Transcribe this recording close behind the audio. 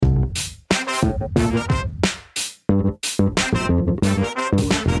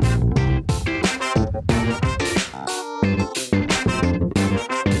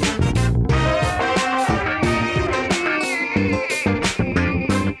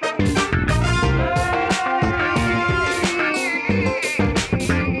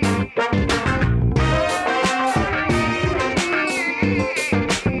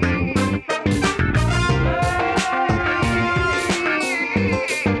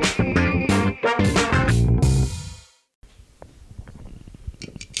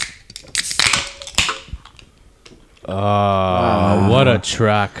What a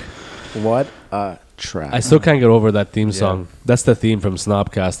track. What a track. I still can't get over that theme song. That's the theme from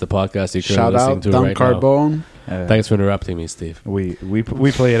Snobcast, the podcast you're Shout listening out to Dunk right Carbone. now. Thanks for interrupting me, Steve. We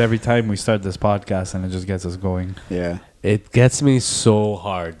play it every time we start this podcast, and it just gets us going. Yeah. It gets me so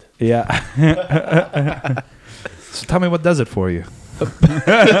hard. Yeah. So tell me, what does it for you?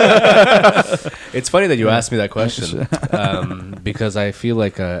 It's funny that you asked me that question because I feel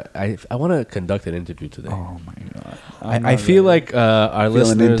like I want to conduct an interview today. Oh my god! I feel like our Feeling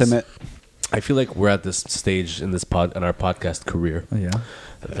listeners. intimate. I feel like we're at this stage in our podcast career Yeah.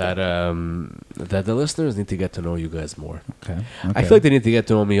 that the listeners need to get to know you guys more. Okay. I feel like they need to get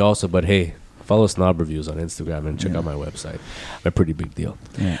to know me also, but hey, follow Snob Reviews on Instagram and check out my website. I'm a pretty big deal.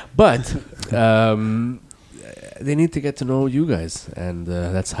 Yeah. But they need to get to know you guys, and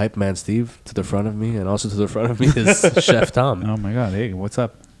that's Hype Man Steve to the front of me, and also to the front of me is Chef Tom. Oh my god! Hey, what's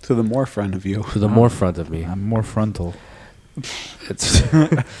up? To the more front of you. To the more front of me. I'm more frontal. It's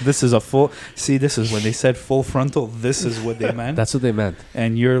This is a full. See, this is when they said full frontal. This is what they meant. that's what they meant.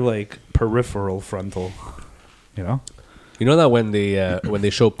 And you're like peripheral frontal. You know. You know that when they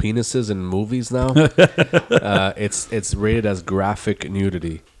show penises in movies now, it's rated as graphic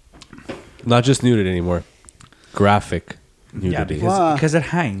nudity, not just nudity anymore. Graphic nudity. Yeah, because it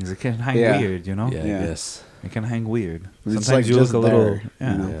hangs. It can hang weird. You know. Yeah, Yeah. I guess. It can hang weird. It's Sometimes like you look just a little. there,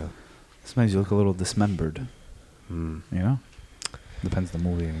 Yeah. you know? Yeah. Sometimes you look a little dismembered. Mm. You know. Depends the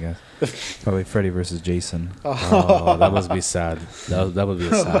movie, I guess. Probably Freddy versus Jason. Oh, that must be sad. That would be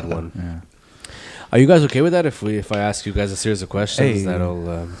a sad one. Yeah. Are you guys okay with that? If I ask you guys a series of questions, Hey.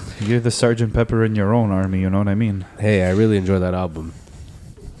 that'll. You're the Sergeant Pepper in your own army. You know what I mean? Hey, I really enjoyed that album.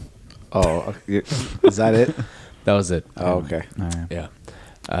 Oh, is that it? That was it. Oh, okay. Yeah.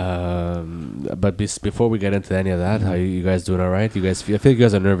 But before we get into any of that, how you guys doing? All right? You guys, I feel you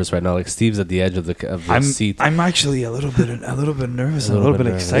guys are nervous right now. Like Steve's at the edge of the seat. I'm actually a little bit nervous, A a little little bit bit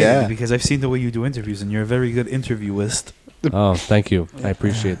nervous. excited Yeah. because I've seen the way you do interviews, and you're a very good interviewist. Oh, thank you. I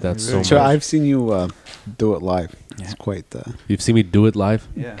appreciate that so much. So I've seen you do it live. Yeah. It's quite You've seen me do it live.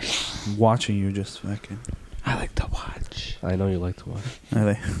 Yeah, watching you just fucking. I like to watch. I know you like to watch.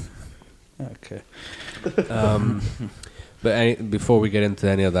 Really? Okay. But before we get into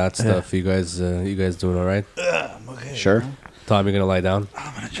any of that stuff, you guys doing all right? I'm okay. Sure. Tom, you're gonna lie down.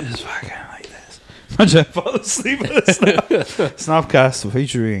 I'm gonna just fucking like this. I'm gonna fall asleep with a Snobcast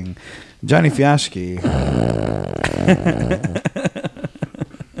featuring Gianni Fiaschi.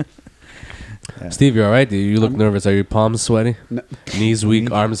 Steve, you all right? You look nervous. Are your palms sweaty? No. Knees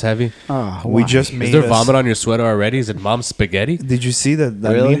weak, arms heavy? Oh, We why? just made Is there us- vomit on your sweater already? Is it mom's spaghetti? Did you see that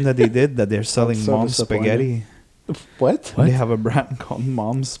Really? meme that they did that they're selling so Mom's disappointed. Spaghetti? What? What? They have a brand called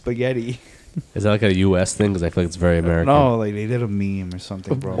Mom's Spaghetti. Is that like a U.S. thing? Because I feel like it's very American. No, like they did a meme or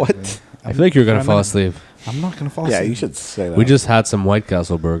something, bro. What? I feel like you're gonna fall asleep. I'm not gonna fall Yeah, asleep. you should say that. We just had some White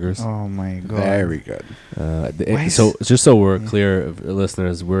Castle burgers. Oh my god. Very good. So just so we're clear,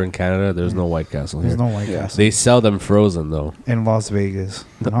 listeners, we're in Canada. There's no White Castle There's here. no White Yeah. Castle They sell them frozen though. in Las Vegas.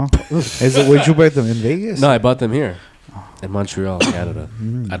 No? Is it? Would you buy them in Vegas? No, I bought them here in Montreal, Canada,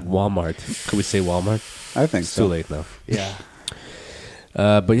 at Walmart. Could we say Walmart? I think It's so. too late now. Yeah.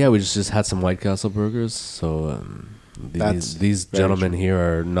 But yeah, we just had some White Castle burgers. So That's these very gentlemen here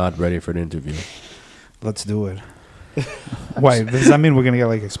are not ready for an interview. Let's do it. Why? Does that mean we're gonna get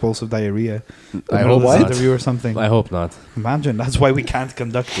like explosive diarrhea? I in hope this not. interview or something. I hope not. Imagine. That's why we can't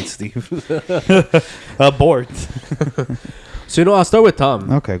conduct it, Steve. Abort. So I'll start with Tom.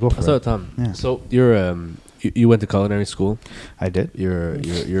 Okay, go I'll for start it. with Tom. Yeah. So you're you went to culinary school. I did.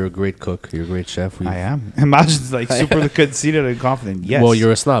 You're a great cook. You're a great chef. I am. Imagine like super conceited and confident. Yes. Well,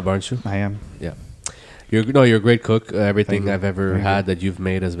 you're a snob, aren't you? I am. Yeah. You're a great cook. Everything Thank you. I've ever Thank had that you've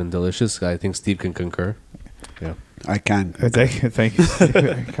made has been delicious. I think Steve can concur. Yeah. I can. Thank you. Steve.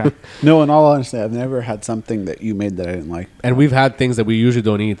 I can't- No, in all honesty, I've never had something that you made that I didn't like. And we've had things that we usually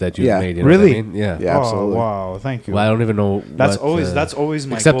don't eat that you've Yeah. made. You know Really? What I mean? Yeah. Yeah, absolutely. Oh, wow. Thank you. Well, I don't even know. That's what, always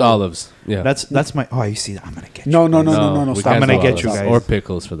my except goal. olives. Yeah. That's my. Oh, you see, I'm gonna get you. No, we stop. can't I'm gonna do get olives. you guys. Or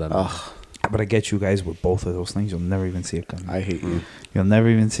pickles for them. Ugh. But I get you guys with both of those things. You'll never even see it coming. I hate you. You'll never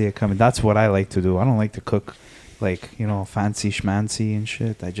even see it coming. That's what I like to do. I don't like to cook, like, fancy schmancy and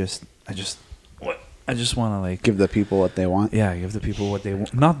shit. I just want to like Give the people what they want. Yeah, give the people what they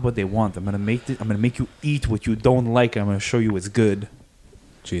want. Not what they want. I'm gonna make you eat what you don't like. I'm gonna show you it's good.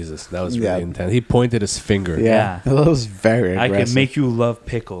 Jesus, that was really intense. He pointed his finger. Yeah. That was very aggressive. I can make you love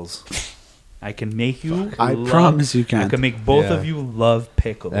pickles. I can make you. I promise you can. I can make both of you love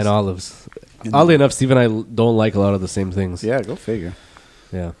pickles And olives. Oddly enough, Steve and I don't like a lot of the same things. Yeah, go figure.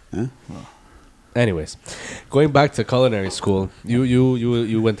 Yeah. Huh? Anyways, going back to culinary school,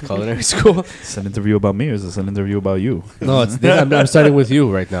 you went to culinary school. Is an interview about me, or is this an interview about you? No, I'm starting with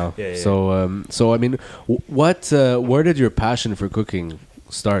you right now. Yeah. So I mean, where did your passion for cooking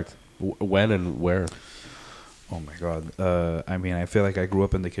start? When and where? Oh my god. I mean, I feel like I grew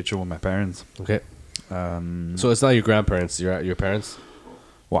up in the kitchen with my parents. Okay. So it's not your grandparents, your parents.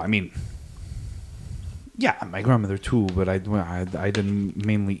 Well, I mean, yeah, my grandmother too, but I didn't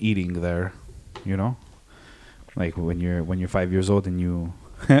mainly eating there. Like when you're 5 years old and you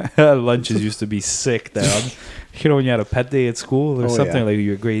lunches used to be sick. Dad. When you had a pet day at school or something, like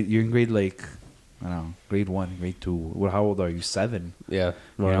you're in grade like I don't know, grade 1, grade 2. Well, how old are you? 7? Yeah,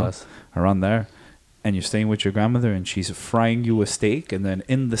 more or less around there. And you're staying with your grandmother, and she's frying you a steak, and then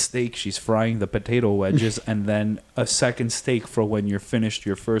in the steak she's frying the potato wedges, and then a second steak for when you're finished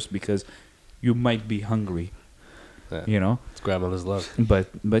your first, because you might be hungry. Yeah. It's grandmother's love. But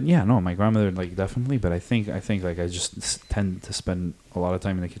yeah, no, my grandmother, like, definitely. But I think like I just tend to spend a lot of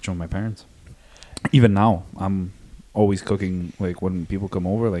time in the kitchen with my parents. Even now, I'm always cooking. Like when people come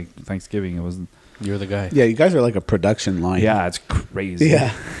over, like Thanksgiving, it was. You're the guy. Yeah, you guys are like a production line. Yeah, it's crazy.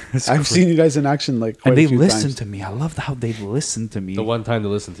 Yeah, I've seen you guys in action like quite and they a few listen times. to me. I love how they listen to me. The one time to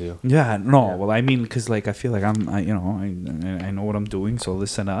listen to you. Yeah, no. Yeah. Well, I mean, because like I feel like I know what I'm doing, so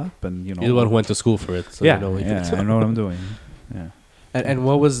listen up, and You're the one who went to school for it, so yeah, you know what I know what I'm doing. Yeah. And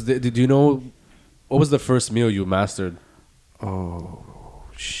what was did you know? What was the first meal you mastered? Oh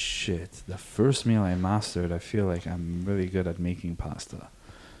shit! The first meal I mastered. I feel like I'm really good at making pasta.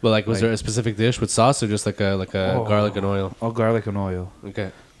 But like, was there a specific dish with sauce or just like a garlic and oil? Oh, garlic and oil.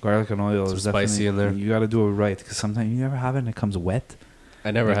 Okay. Garlic and oil is spicy in there. You got to do it right, because sometimes you never have it and it comes wet. I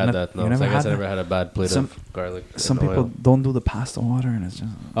never had that. No, so I guess I never had a bad plate of garlic. Some people don't do the pasta water, and it's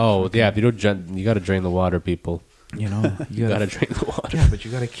just. Oh yeah, if you don't, you got to drain the water, people. You got to drain the water. Yeah, but you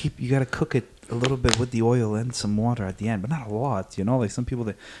got to cook it a little bit with the oil and some water at the end, but not a lot. Like some people,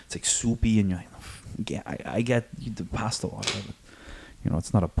 it's like soupy, and you're like, yeah, I get the pasta water, but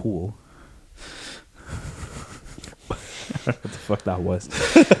it's not a pool. What the fuck that was.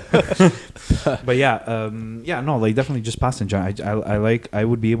 But like definitely just pasta. I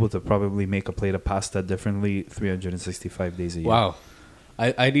would be able to probably make a plate of pasta differently 365 days a year. Wow,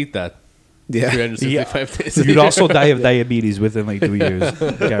 I'd eat that. Yeah, 365 days. You'd also die of diabetes within like 2 years,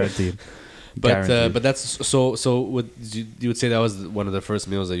 guaranteed. But that's so. You would say that was one of the first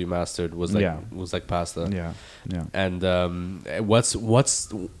meals that you mastered was like pasta. Yeah. And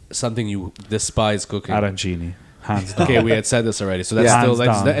what's something you despise cooking? Arancini, hands down. Okay, we had said this already. So that's Yeah, still like.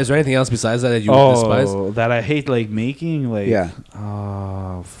 hands down. Is there anything else besides that you despise? That I hate, like making, like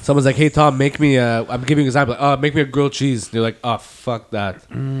Someone's like, "Hey Tom, make me." I'm giving you an example. Like, make me a grilled cheese. And you're like, "Oh, fuck that."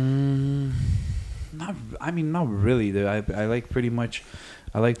 Not really. Dude. I like pretty much.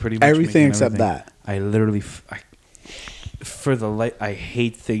 Everything except that. I literally, I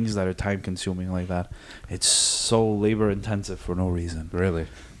hate things that are time consuming like that. It's so labor intensive for no reason. Really?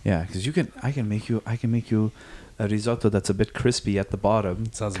 Yeah, because I can make you a risotto that's a bit crispy at the bottom,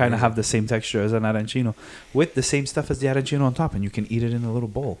 kind of have the same texture as an arancino, with the same stuff as the arancino on top, and you can eat it in a little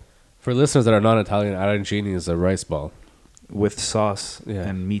bowl. For listeners that are non-Italian, arancini is a rice ball with sauce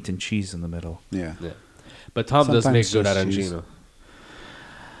and meat and cheese in the middle. Yeah. But Tom does make good arancino. Cheese.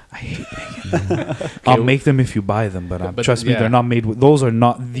 I hate making them. I'll make them if you buy them, but trust me, they're not made with. Those are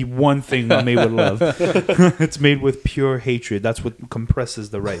not the one thing not made with love. It's made with pure hatred. That's what compresses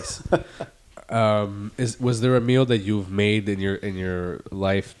the rice. Was there a meal that you've made in your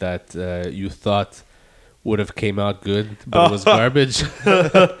life that you thought would have came out good, but it was garbage?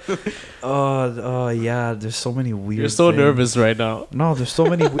 Oh yeah. There's so many weird. You're so things. nervous right now. No, there's so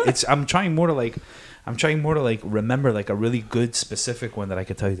many. I'm trying more to remember like a really good specific one that I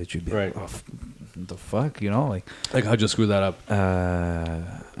could tell you that you'd be right. Like, what the fuck, like how'd you screw that up?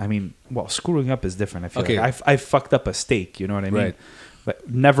 I mean, well, screwing up is different. I feel like I fucked up a steak. You know what I mean? Right. But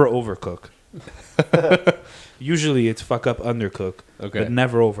never overcook. Usually it's fuck up undercook, but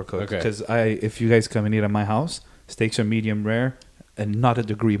never overcook. Because if you guys come and eat at my house, steaks are medium rare and not a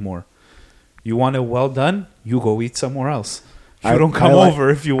degree more. You want it well done, you go eat somewhere else. You don't come over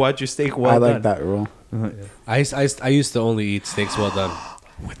if you want your steak well I done. like that rule. I used to only eat steaks well done.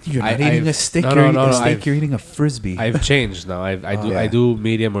 You're not eating a steak. You're eating a frisbee. I've changed now. I do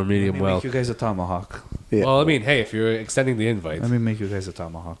medium or medium well. Make you guys a tomahawk. Yeah. Well, I mean, hey, if you're extending the invite, Let me make you guys a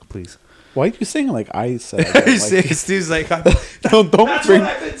tomahawk, please. Why are you saying like I said? I don't like it? Steve's like, don't bring.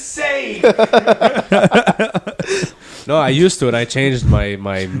 I've been saying. no, I used to, and I changed my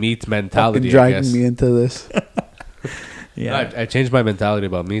meat mentality. I Dragging guess. me into this. No, I changed my mentality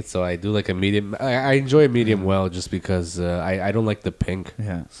about meat, so I do like a medium. I enjoy a medium well, just because I don't like the pink.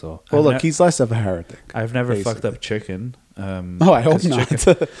 Yeah. So Well, look, he's less of a heretic. I've never Basically. fucked up chicken. Oh, I hope not.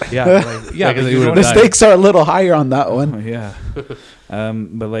 Yeah, Because but you you would've know The died. stakes are a little higher on that one. yeah.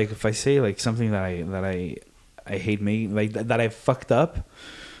 But like if I say like something that I hate making, like that I fucked up.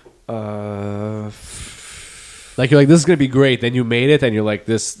 like you're like, this is gonna be great. Then you made it, and you're like,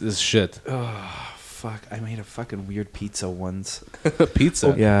 this shit. Fuck! I made a fucking weird pizza once.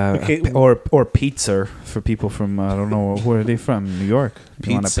 Pizza. Yeah, Okay. or pizza for people from I don't know where are they from? New York.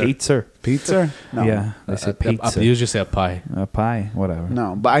 You want a Pizza. pizza? Pizza? No. Yeah, they say pizza. I usually say a pie. A pie, whatever.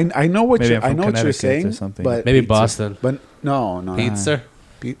 No, but I know what Maybe you're. I'm I from know what you're Connecticut saying. or something. But Maybe Pizza. Boston. But no. Pizza.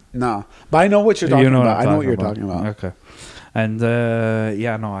 No, but I know what you're talking about. I know what you're talking talking about. Okay, and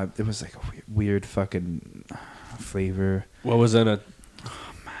it was like a weird fucking flavor. What was in it?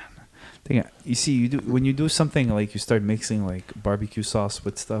 You see, you do when you do something like you start mixing like barbecue sauce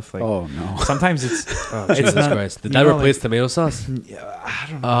with stuff. Like Oh no. sometimes it's Jesus not, Christ! Did you that know, replace tomato sauce? Yeah, I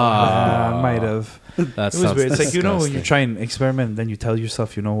don't know. Might have. That It was weird. It's like disgusting. when you try and experiment, and then you tell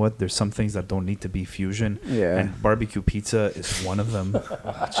yourself, you know what? There's some things that don't need to be fusion. Yeah. And barbecue pizza is one of them.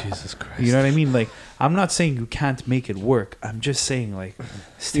 Oh, Jesus Christ! You know what I mean? Like, I'm not saying you can't make it work. I'm just saying, like,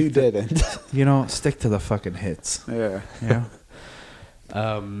 You didn't. stick to the fucking hits. Yeah. Yeah.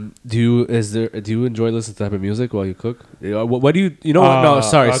 Do you enjoy listening to type of music while you cook? What do you? You know what? No,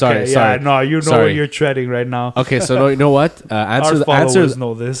 sorry. Yeah, no, you know Sorry. where you're treading right now. Okay, so no, you know what? Our followers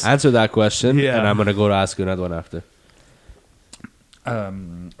know this. Answer that question, Yeah. and I'm gonna go to ask you another one after.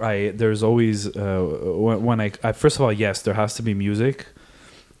 There's always when I first of all, yes, there has to be music.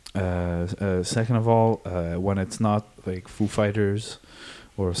 Second of all, when it's not like Foo Fighters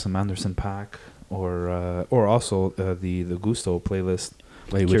or some Anderson .Paak or also the Gusto playlist,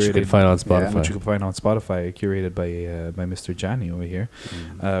 Which you can find on Spotify. which you can find on Spotify, curated by Mr. Gianni over here,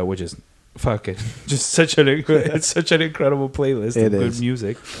 which is fucking just such it's such an incredible playlist of good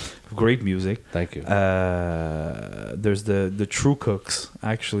music, great music. Thank you. There's the True Cooks.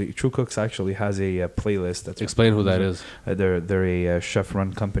 Actually, True Cooks actually has a playlist. That's Explain who that is. They're a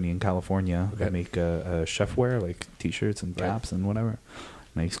chef-run company in California. Okay. They make chef wear, like T-shirts and caps and whatever.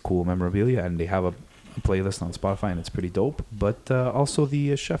 Nice, cool memorabilia, and they have a playlist on Spotify, and it's pretty dope. But also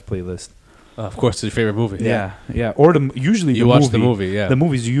the chef playlist. Of course, it's your favorite movie. Yeah. Or usually You the watch movie. the movie, yeah. The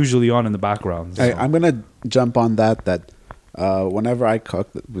movie's usually on in the background. So. I'm gonna jump on that. Whenever I cook,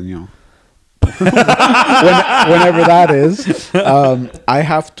 whenever that is, I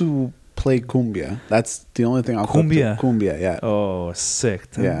have to play cumbia. That's the only thing I'll Cumbia? cook to. Cumbia, yeah. Oh, sick.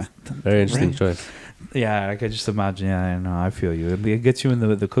 Yeah. Very interesting choice. Yeah, I can just imagine. Yeah, I know. I feel you. It gets you in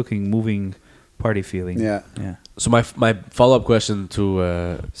the cooking, moving party feeling. Yeah. Yeah. So my follow-up question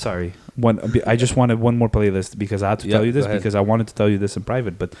to Sorry. I just wanted one more playlist because I had to tell you this go ahead. because I wanted to tell you this in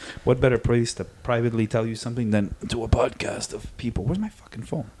private. But what better place to privately tell you something than to a podcast of people? Where's my fucking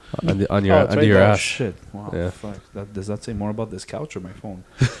phone? on your it's under right your there. Oh ass. shit! Wow. Yeah. Fuck. Does that say more about this couch or my phone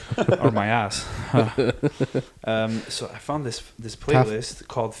or my ass? So I found this playlist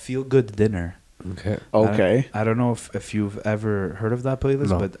called "Feel Good Dinner." Okay. Okay. I don't know if you've ever heard of that playlist,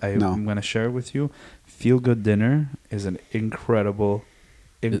 No. but No. I'm gonna share it with you. "Feel Good Dinner" is an incredible.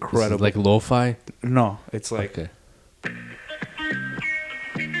 This is like lo-fi. No, it's like Okay.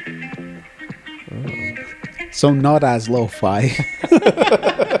 So not as lo-fi.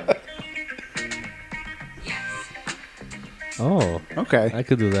 Oh, Okay. I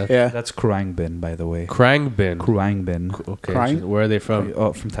could do that. Yeah. that's Krangbin, by the way. Krangbin. Krangbin. Okay. Krang? Where are they from?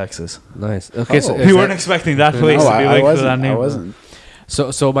 Oh, from Texas. Nice. Okay. So Oh. is We that- weren't expecting that place No, to be I like wasn't. that name. I wasn't.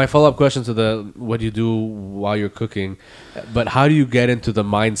 So my follow-up question to the what you do while you're cooking, but how do you get into the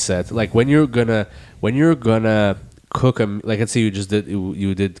mindset? Like when you're gonna cook like let's say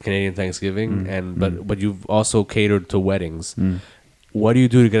you did Canadian Thanksgiving but you've also catered to weddings. What do you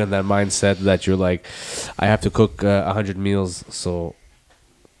do to get in that mindset that you're like, I have to cook 100 meals? So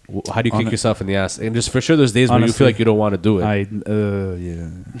how do you kick yourself in the ass? And just for sure, there's days where you Honestly, feel like you don't want to do it. Yeah.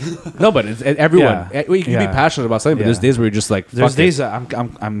 No, but everyone. Yeah. You can be passionate about something, but there's Yeah. days where you're just like, There's fuck days it. that I'm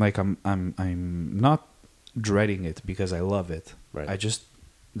not dreading it because I love it. Right.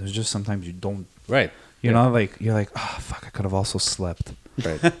 There's just sometimes you don't. Right. You know, like you're like, oh fuck, I could have also slept.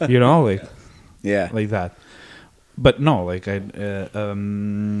 Right. You know, like Yeah. like that. But no, like I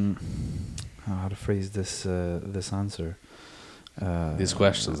how to phrase this this answer. These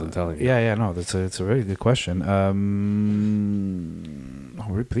questions, I'm telling you. Yeah, no, it's a very good question. I'll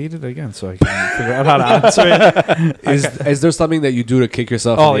repeat it again so I can figure out how to answer it. Is there something that you do to kick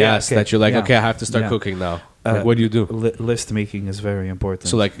yourself in the ass that you're like, okay, I have to start cooking now? Like, what do you do? List making is very important.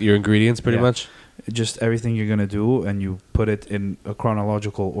 So like your ingredients, pretty much. Just everything you're gonna do, and you put it in a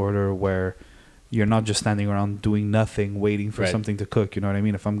chronological order where you're not just standing around doing nothing, waiting for something to cook. You know what I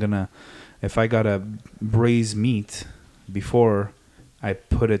mean? If I gotta braise meat before I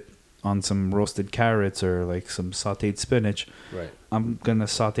put it on some roasted carrots or like some sautéed spinach, I'm gonna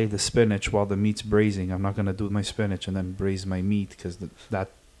saute the spinach while the meat's braising. I'm not gonna do my spinach and then braise my meat because that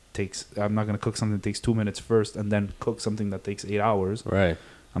takes. I'm not gonna cook something that takes 2 minutes first and then cook something that takes 8 hours. Right.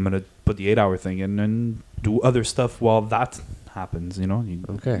 I'm gonna put the 8 hour thing in and do other stuff while that happens. You know,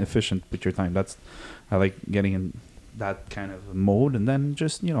 efficient with your time. I like getting in that kind of mode, and then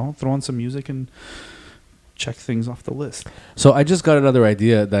just throw on some music and check things off the list. So I just got another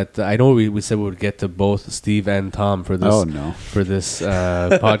idea that I know we said we would get to both Steve and Tom for this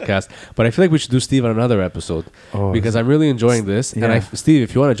podcast, but I feel like we should do Steve on another episode because I'm really enjoying this. Yeah. And Steve,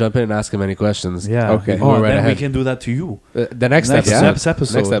 if you want to jump in and ask him any questions, okay. Then we can do that to you. The next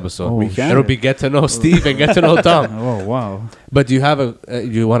episode. Next episode. We can. It'll be get to know Steve and get to know Tom. Oh wow! But do you have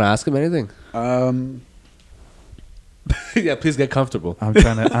you want to ask him anything? Yeah, please get comfortable. I'm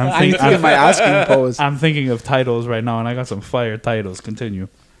thinking my asking pose. I'm thinking of titles right now, and I got some fire titles. Continue.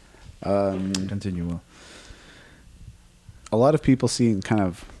 Continue. A lot of people see kind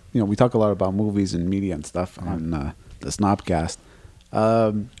of, we talk a lot about movies and media and stuff on the Snobcast.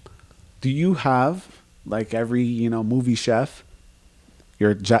 Do you have, like every movie chef,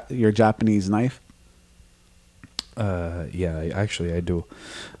 your Japanese knife? Yeah, actually I do.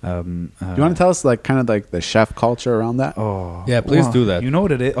 Do you want to tell us like kind of like the chef culture around that? Oh, yeah, please do that. You know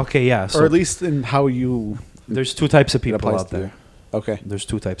what it is? Okay, yeah. Or at least in how you. There's two types of people out there. Okay. There's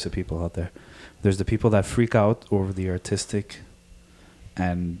two types of people out there. There's the people that freak out over the artistic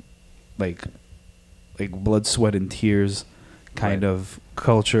and like blood, sweat, and tears kind of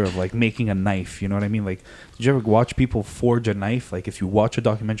culture of like making a knife. You know what I mean? Like, did you ever watch people forge a knife? Like, if you watch a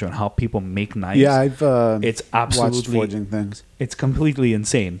documentary on how people make knives, yeah, I've it's absolutely watched forging things. It's completely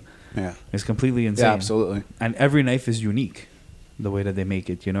insane. Yeah, it's completely insane. Yeah, absolutely. And every knife is unique, the way that they make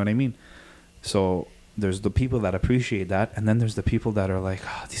it. You know what I mean? So there's the people that appreciate that, and then there's the people that are like,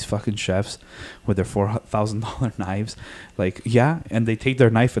 oh, these fucking chefs with their $4,000 knives, like, yeah, and they take their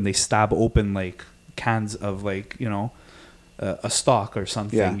knife and they stab open like cans of like a stock or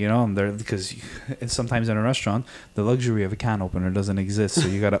something, and they're because sometimes in a restaurant the luxury of a can opener doesn't exist, so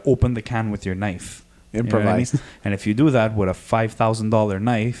you got to open the can with your knife. Improvise. You know what I mean? And if you do that with a $5,000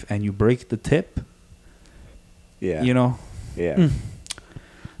 knife and you break the tip, yeah.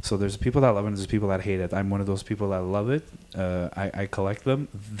 So there's people that love it and there's people that hate it. I'm one of those people that love it. I collect them.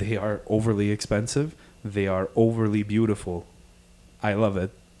 They are overly expensive. They are overly beautiful. I love it.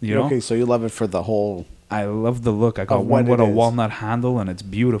 You know? Okay, so you love it for the whole. I love the look. I got one with a walnut handle, and it's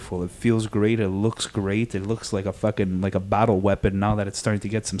beautiful. It feels great. It looks great. It looks like a battle weapon. Now that it's starting to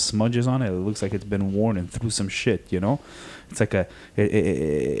get some smudges on it, it looks like it's been worn and through some shit. It's like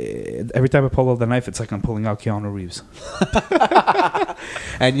every time I pull out the knife, it's like I'm pulling out Keanu Reeves.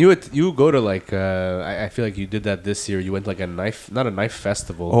 And you go to like I feel like you did that this year. You went like not a knife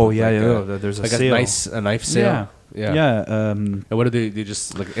festival. Oh yeah, there's a sale. A knife sale. Yeah. And what do they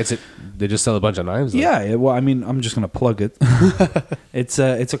just like? They just sell a bunch of knives. Yeah. Well, I mean, I'm just gonna plug it.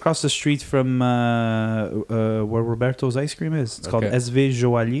 It's across the street from where Roberto's ice cream is. It's called SV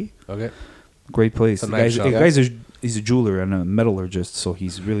Joaillier. Okay. Great place. The nice He's a jeweler and a metallurgist, so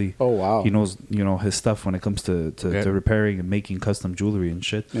he's really. Oh wow. He knows his stuff when it comes to repairing and making custom jewelry and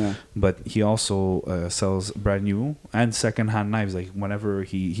shit. Yeah. But he also sells brand new and secondhand knives. Like whenever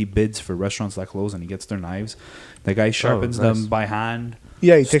he bids for restaurants that close and he gets their knives, the guy sharpens them by hand.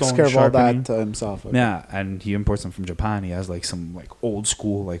 Yeah, he takes care of all that himself. Okay. Yeah, and he imports them from Japan. He has like some like old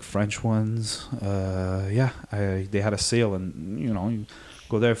school like French ones. They had a sale, and you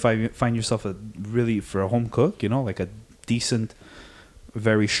go there, find yourself for a home cook, like a decent,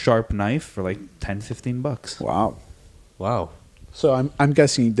 very sharp knife for like $10-15. Wow. So I'm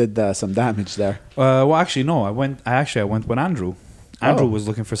guessing you did some damage there. Well, actually, no. I went with Andrew. Andrew was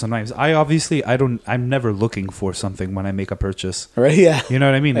looking for some knives. I'm never looking for something when I make a purchase. Right? Yeah. You know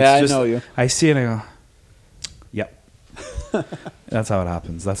what I mean? Yeah, I know you. I see it and I go, yep. That's how it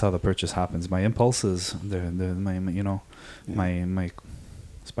happens. That's how the purchase happens. My impulses, my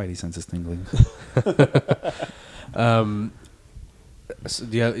Spidey sense is tingling. So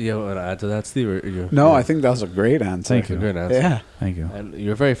do you want to add to that, Steve? Or No, I think that was a great answer. Thank you. Good answer. Yeah. Thank you. And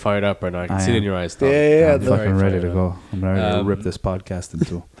you're very fired up right now. I can I see it in am. your eyes, Tom. Yeah, I'm the- fucking Very ready to fired go. I'm ready to rip Um, this podcast in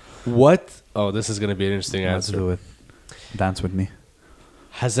two. What? Oh, this is going to be an interesting Let's answer. do it. Dance with me.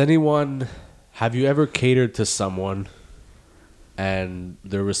 Have you ever catered to someone and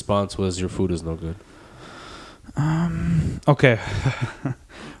their response was your food is no good? Okay.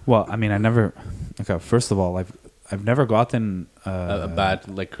 Well, I mean, I never. Okay, first of all, I've never gotten A bad,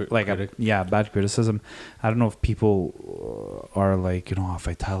 like critic? bad criticism. I don't know if people are like, you know, if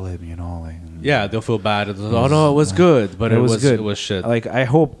I tell him, you know, like, Yeah, they'll feel bad. Oh, no, it was good, but it was good. It was shit. Like I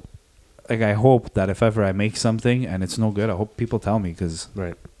hope that if ever I make something and it's no good, I hope people tell me because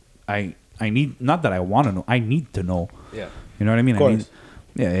Right. I need, not that I want to know, I need to know. Yeah. You know what I mean? Of course. I mean,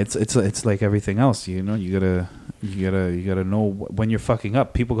 yeah, it's like everything else. You know, you gotta know when you're fucking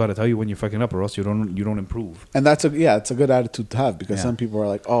up. People gotta tell you when you're fucking up, or else you don't improve. And it's a good attitude to have because Yeah. some people are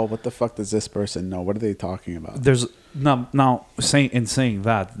like, oh, what the fuck does this person know? What are they talking about? There's now saying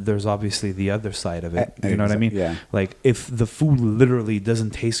that there's obviously the other side of it. You know what I mean? Yeah. Like if the food literally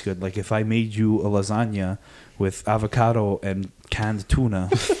doesn't taste good, like if I made you a lasagna with avocado and canned tuna,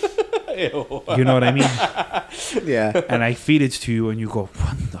 you know what I mean? Yeah. And I feed it to you, and you go,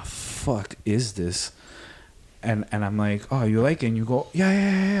 "What the fuck is this?" And I'm like, "Oh, you like it?" And you go,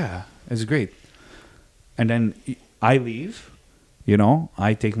 "Yeah, it's great." And then I leave, you know,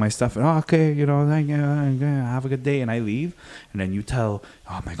 I take my stuff and okay, you know, thank you, have a good day, and I leave. And then you tell,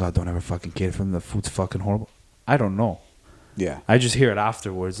 "Oh my God, don't ever fucking cater for them. The food's fucking horrible." I don't know. Yeah. I just hear it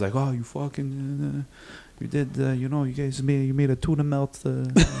afterwards, like, "Oh, you fucking, you did, you know, you guys made a tuna melt."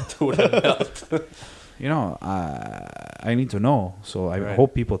 Tuna melt. You know, I need to know. So I Right.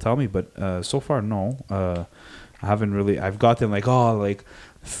 hope people tell me, but so far, no. I haven't really. I've gotten like, oh, like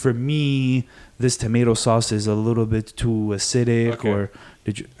for me, this tomato sauce is a little bit too acidic, Okay. or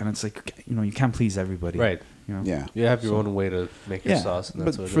did you? And it's like, you know, you can't please everybody, Right. You know? Yeah. You have your own way to make your sauce. And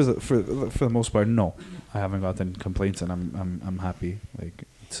that's but what for the most part, no, I haven't gotten complaints, and I'm happy. Like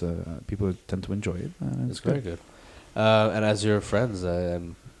it's people tend to enjoy it. it's very good. And as your friends,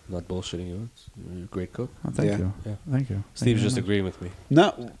 I'm not bullshitting you. You're a great cook. Oh, thank Yeah. you. Yeah. Thank you. Steve's Thank you just very much. agreeing with me.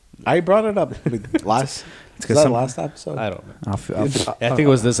 No, I brought it up with last. It's Was 'cause that last episode? I don't know. I'll I think it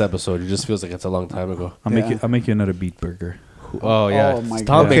was this episode. It just feels like it's a long time ago. Yeah. I'll make you another beet burger. Oh, yeah. Oh, my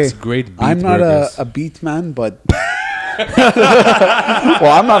Tom God. makes Okay. great beet I'm not burgers. a beat man, but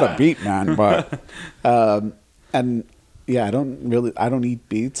well, I'm not a beat man, but and yeah, I don't eat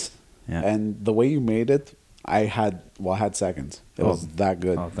beets. Yeah. And the way you made it, I had seconds. It was that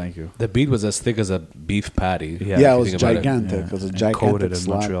good. Oh, thank you. The beet was as thick as a beef patty. Yeah, Yeah, if it was you think about it. gigantic. It was a And gigantic coated in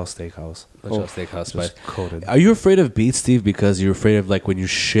slab. Montreal Steakhouse. Montreal Steakhouse. Just But coated. are you afraid of beets, Steve? Because you're afraid of like when you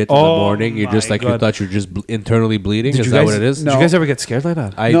shit in the Oh morning, you're just my like you God. thought you're just internally bleeding. Did Is you that guys- what it is? No. Did you guys ever get scared like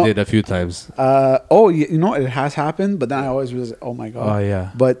that? I No. did a few times. You know, it has happened, but then I always was, oh my god. Oh,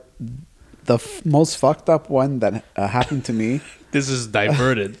 yeah. But the most fucked up one that happened to me. This is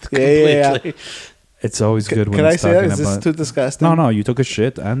diverted Yeah. It's always good when Could I it's say that? talking Is this about. too disgusting? No, you took a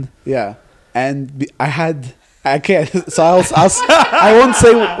shit and Yeah, and I can't. So I won't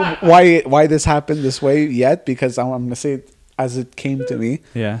say why this happened this way yet because I'm gonna say it as it came to me.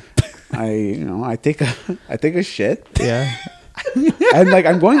 yeah, I take a shit yeah, and like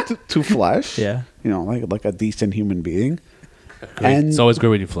I'm going to flush. yeah. Like a decent human being, Great. and It's always great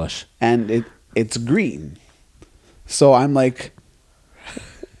when you flush. and it's green. So I'm like,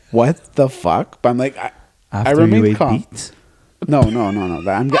 what the fuck? But I'm like, I After remain you ate calm. beets? No.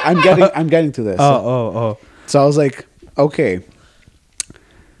 I'm getting to this. Oh. So I was like, okay.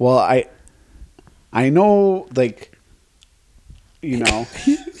 Well, I know, like,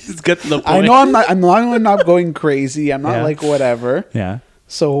 It's getting the point. I know I'm not going crazy. I'm not Yeah. like whatever. Yeah.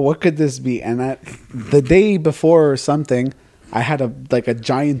 So what could this be? And the day before or something, I had a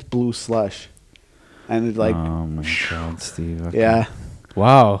giant blue slush, and it like, oh my God, Steve. Okay. yeah.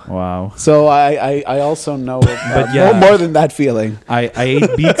 Wow. Wow. So I also know, But yeah. more than that feeling. I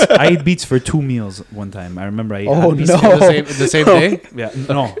ate beets. I ate beets for 2 meals one time. I remember I Oh, had beets no. The same day? Yeah,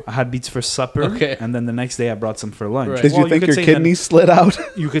 no, I had beets for supper. Okay. And then the next day I brought some for lunch. Right. Did you Well, think could your say kidneys slid out?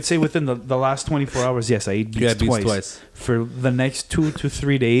 You could say within the last 24 hours, yes, I ate beets, You had beets twice. twice. For the next 2 to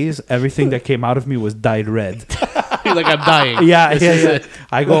 3 days, everything that came out of me was dyed red. You're like, I'm dying. Yeah, This is yeah. it.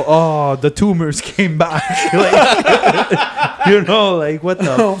 I go, oh, the tumors came back. Like, what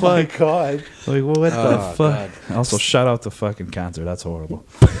the Oh my fuck? god! Like, what the Oh, fuck? Also, shout out to fucking cancer. That's horrible.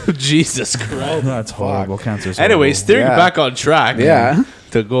 Jesus Christ. That's horrible. Cancer's Anyway, horrible. steering Yeah. back on track. Yeah.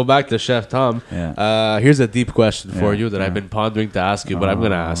 to go back to Chef Tom, here's a deep question for you that I've been pondering to ask you, but I'm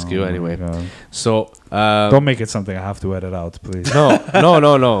gonna ask you anyway. So don't make it something I have to edit out, please.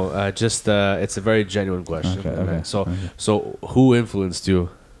 No. Just it's a very genuine question. Okay. So who influenced you?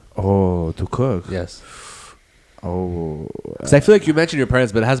 Oh, to cook? Yes. Oh, Because I feel like you mentioned your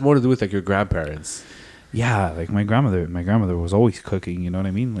parents, but it has more to do with like your grandparents. yeah, like my grandmother was always cooking, you know what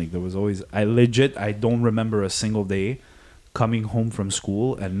I mean? Like there was always, I don't remember a single day coming home from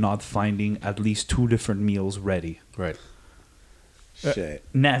school and not finding at least 2 different meals ready. Right. Shit.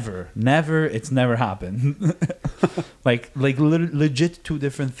 Never, it's never happened. like legit 2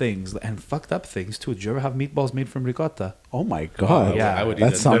 different things and fucked up things too. Did you ever have meatballs made from ricotta? Oh my god. Yeah, I would eat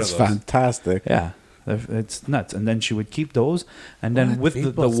that a sounds bit of those. fantastic. Yeah. It's nuts. And then she would keep those, and then What? with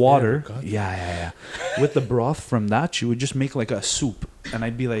the Meatballs water, made of ricotta? yeah, with the broth from that, she would just make like a soup, and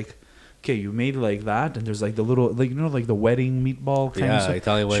I'd be like, okay, you made it like that, and there's like the little, like, you know, like the wedding meatball kind of soup.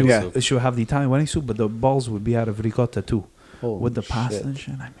 Italian She wedding would, soup. she would have the Italian wedding soup, but the balls would be out of ricotta too, Holy with the pasta shit. and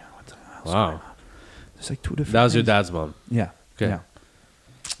shit. I mean, what the hell's Wow. going on? There's like 2 different. That was your things. dad's mom. Yeah. Okay.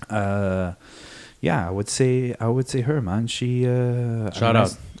 Yeah. Yeah, I would say her, man. She Shout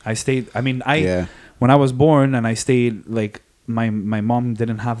out. I stayed. I mean, Yeah. when I was born and I stayed, like my mom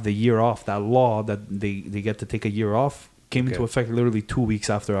didn't have the year off. That law that they get to take a year off came into effect literally 2 weeks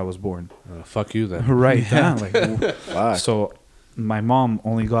after I was born. Fuck you then. Right. Yeah. Like, Fuck. so my mom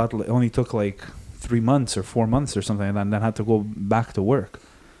only took like 3 months or 4 months or something, and then had to go back to work.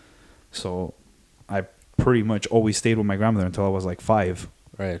 So I pretty much always stayed with my grandmother until I was like 5.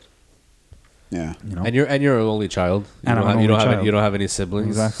 Right. Yeah. You know? And you're an only child. And I'm an only child. You don't have any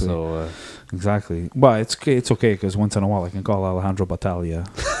siblings. Exactly. So Exactly. Well, it's okay because once in a while I can call Alejandro Bataglia.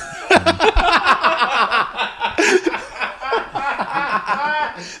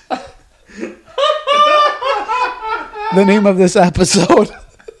 The name of this episode.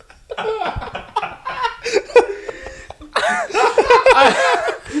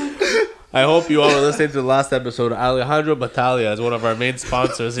 I hope you all are listening to the last episode. Alejandro Bataglia is one of our main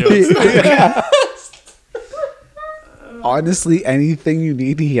sponsors here. Honestly, anything you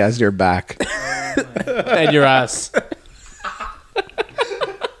need, he has your back. And your ass.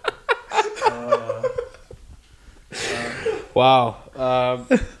 Wow.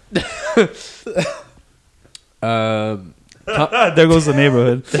 There goes the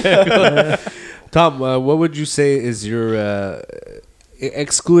neighborhood. Tom, what would you say is your,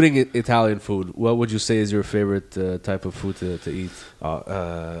 excluding Italian food, what would you say is your favorite type of food to eat?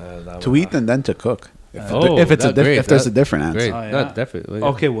 To eat and then to cook. If great. there's a different answer. Great. Oh, yeah. No, definitely.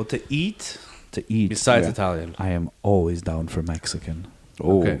 Okay, well, to eat. Besides Yeah. Italian. I am always down for Mexican.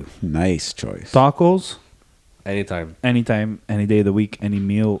 Oh, Okay. nice choice. Tacos, Anytime. anytime, any day of the week, any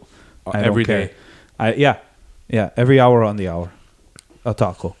meal. I every don't care. Yeah, every hour on the hour. A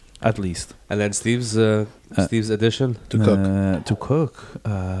taco, at least. And then Steve's addition. To cook. To cook.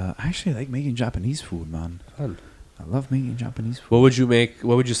 I actually like making Japanese food, man. Fun. I love making Japanese food. What would you make?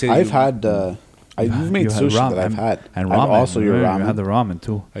 What would you say? I've had. You've made you had sushi ramen, that I've had. And I've ramen. also your You ramen. had the ramen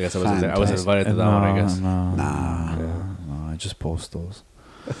too. I guess I wasn't there. I wasn't invited to that no, one, I guess. No, I just post those.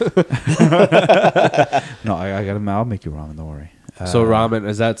 No, I'll make you ramen. Don't worry. So ramen,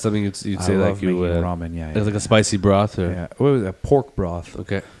 is that something you'd I say love like you making ramen. Yeah, it's like a spicy broth or yeah. What was it? Pork broth.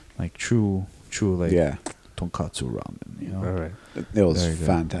 okay. Like true like Yeah, tonkatsu ramen. You know. All right. it was Very good.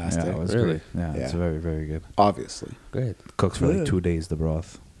 fantastic. Yeah, it was Really? great. Yeah, it's Yeah. very, very good. Obviously. Great. Cooks for Yeah. like 2 days, the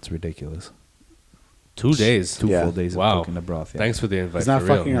broth. It's ridiculous. 2 days. 2 Yeah. full days Wow. of cooking the broth. Yeah. Thanks for the invite. He's not for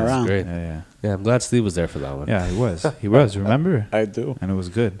real. fucking That's around. Great. Yeah. Yeah, I'm glad Steve was there for that one. Yeah, he was. He was, remember? I do. And it was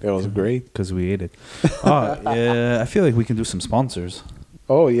good. It was great. Because we ate it. Oh, yeah, I feel like we can do some sponsors.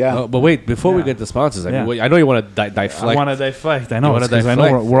 Oh yeah. Oh, but wait, before we Yeah. get to sponsors, I mean, Yeah. I know you want to deflect. I want to deflect. I know. You wanna Because I know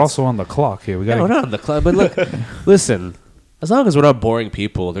deflect. we're also on the clock here. We Yeah, got we're not on the club, but look, listen. As long as we're not boring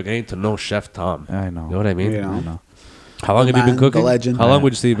people, they're getting to know Chef Tom. I know. You know what I mean? Yeah. I know. How long The have you been man, the cooking? legend. How long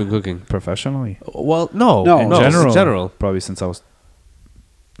would you say you've been cooking? Professionally? Well, no, No, In general. Probably since I was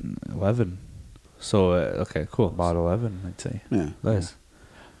 11. So okay, cool. About 11, I'd say. Yeah. Nice.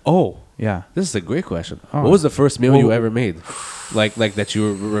 Oh, Yeah. this is a great question. Oh. What was the first meal you Well- ever made? Like that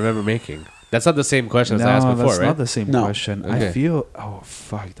you remember making? That's not the same question as I asked before, that's right? not the same No. question. Okay. I feel. Oh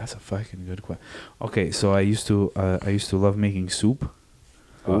fuck, that's a fucking good question. Okay, so I used to love making soup.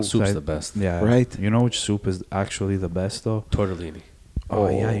 Oh, So soup's I- the best. Yeah. Right. You know which soup is actually the best though? Tortellini. Oh,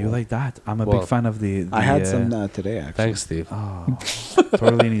 yeah, you like that? I'm a Well, big fan of the I had some today, actually. Thanks, Steve. Oh,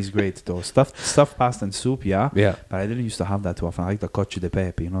 tortellini's great though. Stuffed pasta and soup, yeah. Yeah. But I didn't used to have that too often. I like the cocci di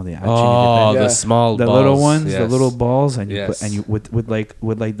pepe, you know, the Oh, di Yeah. the small the balls. little ones, the yes. little balls, and you Yes. put, and you with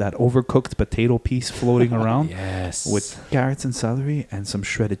like that overcooked potato piece floating around Yes. with carrots and celery and some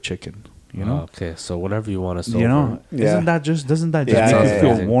shredded chicken. You know, Okay, so whenever you want us over. you know, Yeah. doesn't that just Yeah, make you yeah,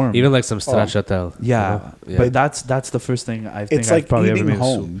 feel yeah. warm? Even like some stracciatelle. yeah, you know? but that's the first thing I think It's I've like probably ever eating made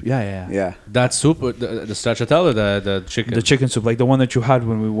home. soup. Yeah. Yeah. That soup, the stracciatelle or the chicken? The chicken soup, like the one that you had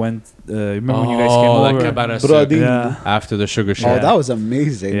when we went. Remember when you guys came Oh, over? that cabana Brody. soup Yeah. after the sugar Oh, shack. that was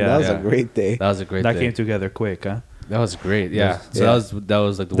amazing. Yeah. That was Yeah. a great day. That was a great That day. came together quick, huh? That was great. Yeah. So Yeah. that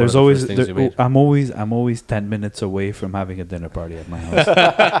was like the one There's of the always first things you made. I'm always 10 minutes away from having a dinner party at my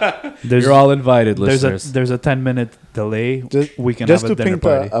house. You're all invited, listeners. There's a 10-minute delay. Just, We can just have a to dinner paint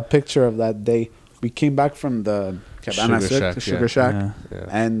party. a picture of that day, we came back from the cabana Sugar Shack, the Sugar yeah. Shack, Yeah. Yeah.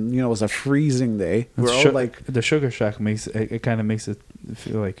 and it was a freezing day. We were It's all like, the Sugar Shack makes it kind of makes it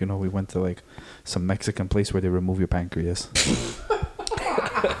feel like we went to like some Mexican place where they remove your pancreas.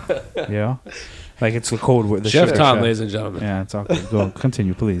 Yeah, like it's the code word. The Chef Sugar Tom, Shack. ladies and gentlemen. Yeah, it's awkward. Go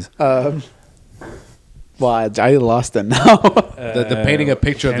continue, please. well, I lost it now. The painting a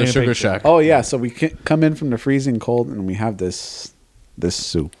picture of the painting a Sugar picture. Shack. Oh yeah, so we come in from the freezing cold, and we have this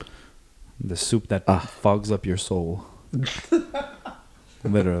soup. The soup that Ah. fogs up your soul.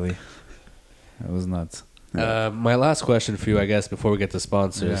 Literally, it was nuts. My last question for you, I guess, before we get to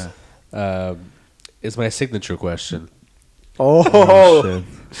sponsors, is my signature question. Oh,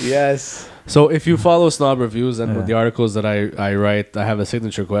 Shit. yes. So if you follow Snob Reviews and Yeah. the articles that I write, I have a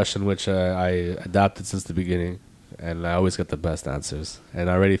signature question which I adapted since the beginning, and I always get the best answers. And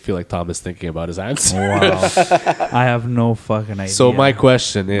I already feel like Tom is thinking about his answer. Wow, I have no fucking idea. So my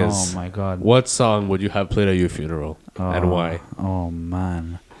question is, oh my god, what song would you have played at your funeral, and why? Oh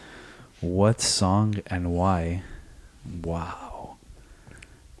man, what song and why? Wow.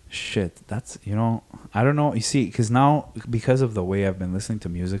 Shit, that's I don't know. You see, because of the way I've been listening to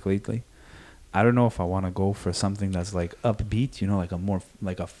music lately, I don't know if I want to go for something that's like upbeat, like a more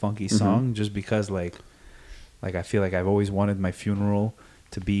like a funky song, just because like I feel like I've always wanted my funeral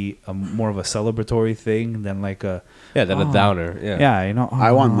to be more of a celebratory thing than like a Yeah, then a downer. Yeah. yeah.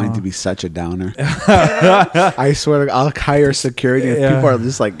 I want mine to be such a downer. I swear, I'll hire security. If Yeah. people are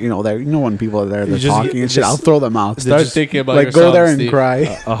just like, when people are there, they're just- talking and shit, I'll just- throw them out. Start just- thinking about Like, your go song, there and Steve. cry.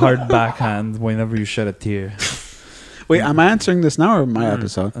 a hard backhand whenever you shed a tear. Wait, am I answering this now or my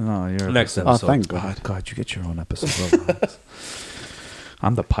episode? No, you're Next Oh, episode. thank God. God, you get your own episode. Relax.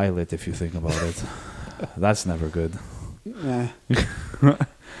 I'm the pilot, if you think about it. That's never good. Yeah.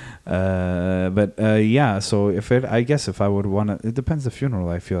 Yeah. So I guess if I would want to, it depends the funeral.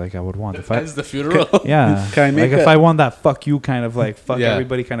 I feel like I would want. If I, That's the funeral. yeah. Can I make like if a- I want that fuck you kind of like fuck Yeah.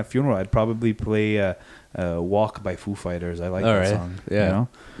 everybody kind of funeral, I'd probably play "Walk" by Foo Fighters. I like All that right. song. Yeah.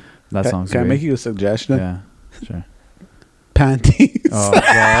 That Can, song's can I great. make you a suggestion? Yeah. Sure. Panties. Oh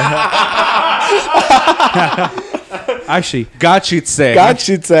god. Actually, Gachitse. God,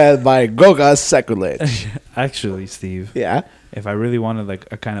 she said by Goga Sekulich. actually, Steve. Yeah. If I really wanted like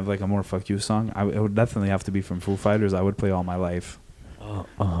a kind of like a more fuck you song, it would definitely have to be from Foo Fighters. I would play All My Life.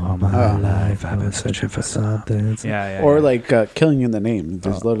 All my life I've been searching for something. Yeah. Or like Killing in the Name.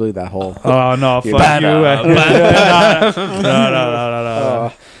 There's literally that whole. Oh no, Yeah. fuck you.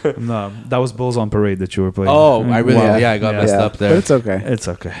 No. No, that was Bulls on Parade that you were playing. Oh, I really, Wow. I got messed up But there. it's okay. It's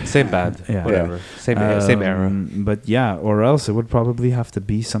okay. Same band. Yeah. Whatever. Same era. But yeah, or else it would probably have to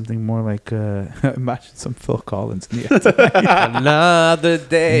be something more like imagine some Phil Collins. Another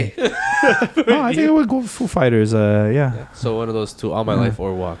day. No, I think it would go Foo Fighters. Yeah. So one of those two, All My Life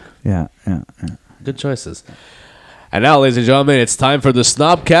or Walk. Yeah. Good choices. And now, ladies and gentlemen, it's time for the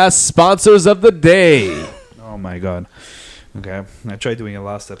Snobcast sponsors of the day. Oh my god. Okay, I tried doing it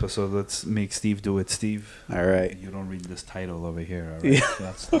last episode. Let's make Steve do it. Steve, All right. you don't read this title over here. All right?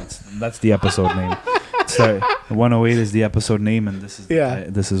 Yeah. That's the episode name. Sorry, 108 is the episode name, and this is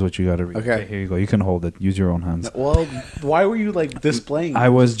this is what you got to read. Okay. Here you go. You can hold it. Use your own hands. Well, why were you like displaying? I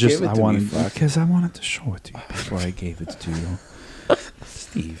was Give just it I to me, wanted fuck. because I wanted to show it to you before I gave it to you.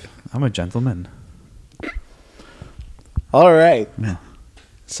 Steve, I'm a gentleman. All right. Yeah.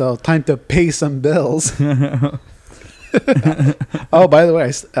 So time to pay some bills. Oh, by the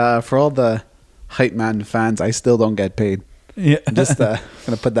way, for all the Hype Man fans, I still don't get paid. Yeah. Just gonna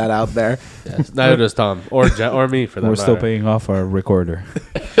put that out there. Yes, neither does Tom or me for that. We're still matter. paying off our recorder.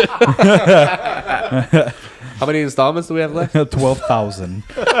 How many installments do we have left? 12,000.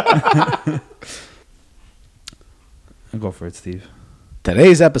 Go for it, Steve.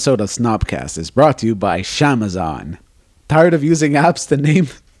 Today's episode of Snobcast is brought to you by Shamazon. Tired of using apps to name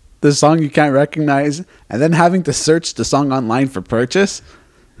the song you can't recognize and then having to search the song online for purchase?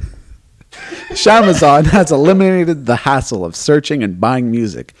 Shamazon has eliminated the hassle of searching and buying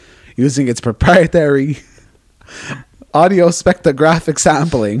music using its proprietary audio spectrographic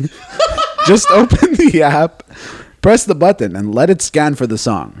sampling. Just open the app, press the button, and let it scan for the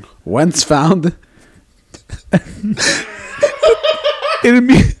song. Once found,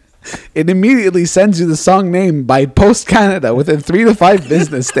 it immediately sends you the song name by Post Canada within 3 to 5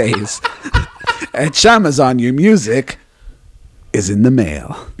 business days. At Shamazon, your music is in the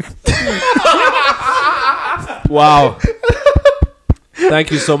mail. Wow.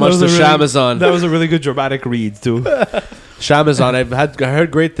 Thank you so much to Shamazon. That was a really good dramatic read too. Shamazon, I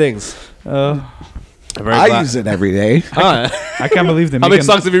heard great things. I use it every day. I can't believe they How many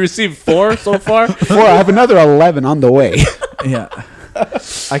songs have you received? 4 so far? 4. I have another 11 on the way. Yeah.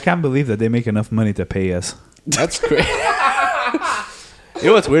 I can't believe that they make enough money to pay us. That's great. You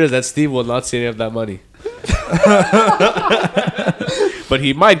know what's weird is that Steve will not see any of that money. But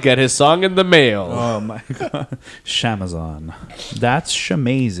he might get his song in the mail. Oh my god. Shamazon. That's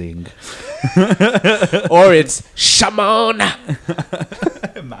shamazing. Or it's Shamon.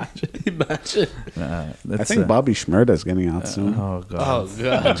 Imagine. I think Bobby Shmurda's getting out soon. Oh god.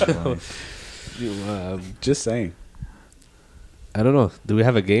 Oh, God. Just saying. I don't know. Do we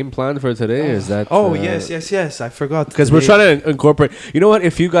have a game plan for today? Is that? Oh yes. I forgot. Because we're trying to incorporate. You know what?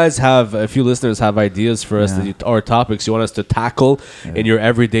 If you listeners have ideas for us or topics you want us to tackle in your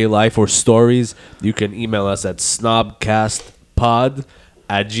everyday life or stories, you can email us at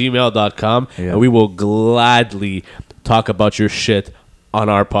snobcastpod@gmail.com and we will gladly talk about your shit on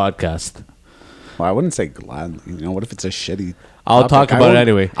our podcast. Well, I wouldn't say gladly. You know, what if it's a shitty? I'll topic? talk about it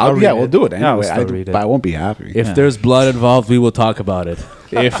anyway. We'll do it anyway. I'll read it. But I won't be happy. If there's blood involved, we will talk about it.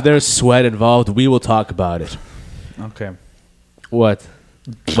 If there's sweat involved, we will talk about it. Okay. What?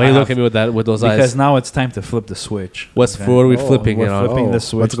 Why you look at me with those eyes? Because now it's time to flip the switch. What are we flipping We're it on? flipping the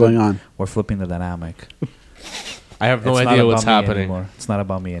switch. What's going on? We're flipping the dynamic. I have no It's not idea about what's me happening. anymore. It's not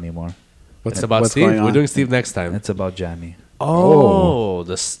about me anymore. What's about what's Steve? going on? We're doing Steve next time. It's about Gianni. Oh,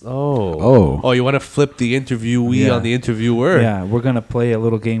 you want to flip the interviewee Yeah. on the interviewer? Yeah, we're gonna play a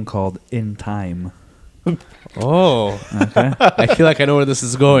little game called In Time. Oh, Okay. I feel like I know where this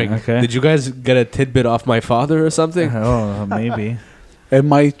is going. Okay. Did you guys get a tidbit off my father or something? Oh, maybe. It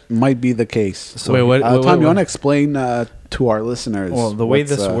might be the case. So Wait, what? Tom, you want to explain to our listeners? Well, the way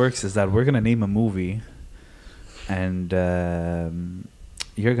what's, this works is that we're gonna name a movie, and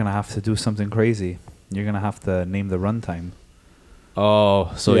you're gonna have to do something crazy. You're gonna have to name the runtime.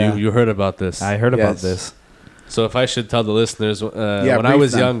 Oh, so Yeah. you heard about this? I heard about Yes. this. So if I should tell the listeners, when I brief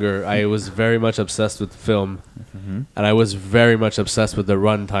was them. younger, I was very much obsessed with film, Mm-hmm. and I was very much obsessed with the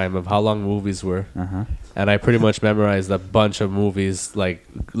runtime of how long movies were. Uh-huh. And I pretty much memorized a bunch of movies, like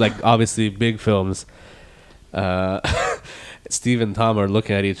obviously big films. Steve and Tom are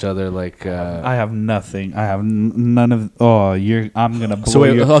looking at each other like. I have nothing. I have none of. Oh, I'm gonna blow So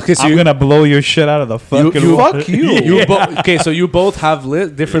wait, your. okay, so I'm you- gonna blow your shit out of the fucking. you- water. fuck you. Okay, so you both have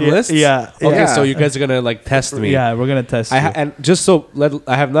different Yeah, lists. yeah, Okay, yeah. so you guys are gonna test me. Yeah, we're gonna test you. And just so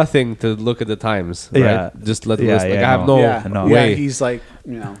I have nothing to look at the times. Right? Yeah. Just let the Yeah, list. Like, yeah, I have no. no yeah, no. yeah. way. He's like,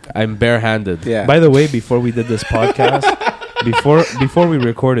 I'm barehanded. yeah. By the way, before we did this podcast, before we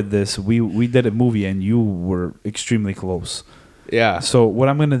recorded this, we did a movie and you were extremely close. Yeah. So what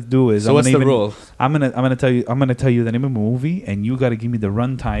I'm gonna do is So what's the rule? I'm gonna tell you the name of the movie and you gotta give me the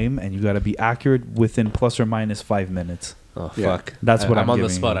runtime and you gotta be accurate within plus or minus 5 minutes. Oh Yeah. fuck. That's what I'm on the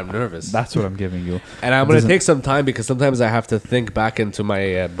giving spot. you. I'm nervous. That's what I'm giving you. And I'm gonna Doesn't- take some time because sometimes I have to think back into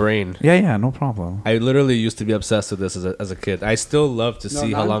my brain. Yeah, no problem. I literally used to be obsessed with this as a kid. I still love to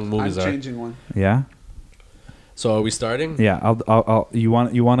see how long movies I'm are. changing one. Yeah, So are we starting? yeah. I'll. You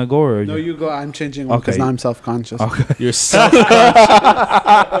want to go or No, you go. I'm changing one because Okay. now I'm self-conscious. Okay. You're so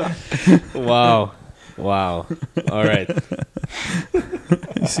Wow. All right.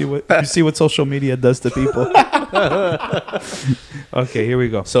 You see what social media does to people. Okay, here we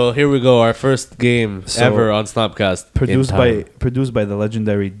go. So here we go. Our first game So, ever on Snobcast. Produced by the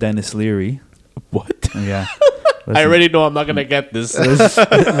legendary Dennis Leary. What? Yeah. I already know I'm not gonna get this.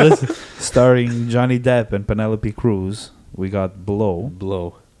 Starring Johnny Depp and Penelope Cruz. We got Blow.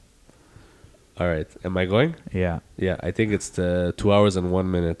 Blow. All right. Am I going? Yeah. Yeah. I think it's 2 hours and 1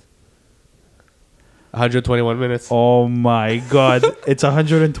 minute. 121 minutes. Oh my God! It's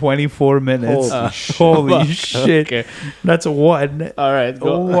 124 minutes. Holy shit! Okay. That's one. All right.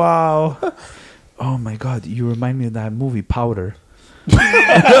 Go. Oh wow! Oh my God! You remind me of that movie Powder.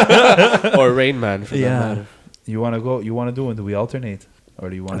 Or Rain Man for that Yeah. matter. You want to go? You want to do it? Do we alternate, or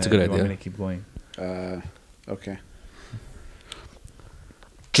do you want? That's a good You want idea. me to keep going? Okay.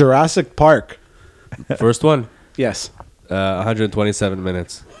 Jurassic Park. First one, Yes. 127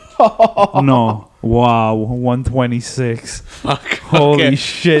 minutes. No. Wow. 126. Fuck. Holy Okay.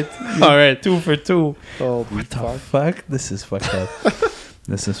 shit. All right. 2 for 2. Oh, What the fuck? This is fucked up.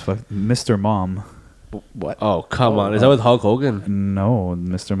 This is fucked. Mr. Mom. What? Oh, come on. Is that with Hulk Hogan? No,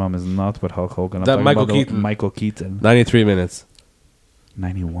 Mr. Mom is not with Hulk Hogan. I'm That talking Michael about Keaton. Michael Keaton. 93 minutes.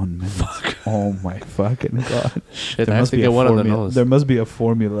 91 minutes. Fuck. Oh my fucking god. Shit, I have to get one on the nose. There must be a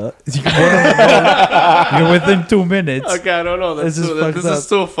formula. You get one on the nose. You're within 2 minutes. Okay, I don't know. This is fucked this up. is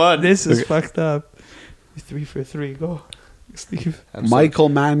so fun. This is fucked up. 3 for 3. Go, Steve. Michael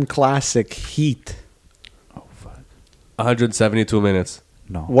Mann classic Heat. Oh fuck. 172 minutes.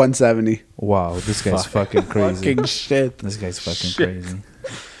 No. 170. Wow, this guy's fucking crazy. Fucking shit. This guy's fucking Shit. crazy.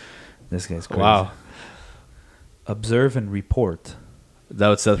 This guy's crazy. Wow. Observe and report. That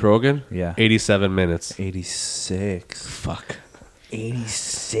was Seth Rogen? Yeah. 87 minutes. 86. Fuck.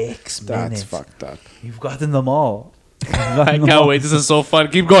 86 That's minutes. fucked up. You've gotten them all. I can't wait. This is so fun.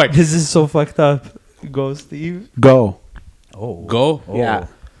 Keep going. This is so fucked up. Go, Steve. Go. Oh. Go. Oh. Yeah.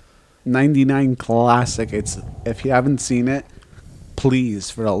 99 classic. It's if you haven't seen it, please,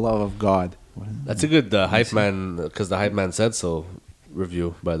 for the love of God. That's a good hype man, because the hype man said so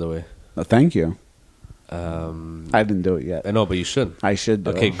review, by the way. Thank you. I I didn't do it yet. know, but you should. I should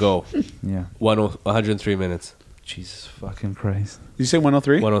do Okay, it. go. Yeah. 103 minutes. Jesus fucking Christ. Did you say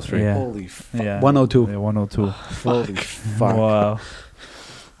 103? 103. Yeah. Holy fuck. Yeah. 102. Yeah, 102. Holy fuck. Wow.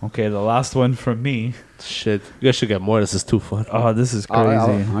 Okay, the last one from me. Shit. You guys should get more. This is too fun. Oh, this is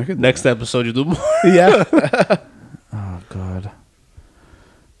crazy. I could Next episode, you do more. Yeah. Oh, God.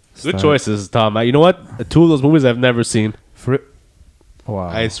 Good choices, Tom. You know what? Two of those movies I've never seen. Wow.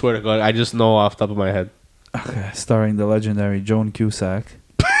 I swear to God, I just know off the top of my head. Okay, starring the legendary Joan Cusack.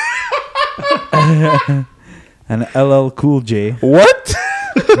 And LL Cool J. What?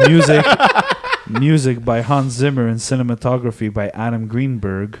 Music by Hans Zimmer and cinematography by Adam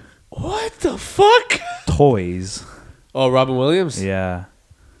Greenberg. What the fuck? Toys. Oh, Robin Williams? Yeah.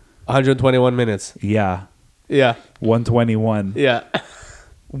 121 minutes. Yeah. Yeah. 121. Yeah.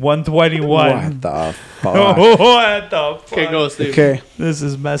 121. What the fuck? What the fuck? Okay, go, Steve. Okay. This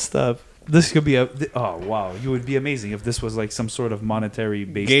is messed up. This could be a... Oh, wow. You would be amazing if this was like some sort of monetary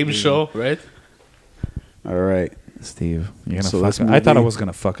based Game show, right? All right. Steve, you're gonna So fuck this him. I thought I movie- was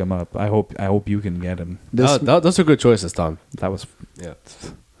gonna fuck him up. I hope you can get him. This, Those are good choices, Tom. That was... Yeah.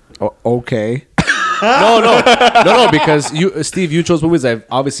 okay. No, because Steve, you chose movies I've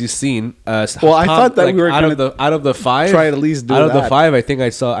obviously seen. Well, I thought that we were out gonna of the five. try to at least do out of the that. five. I think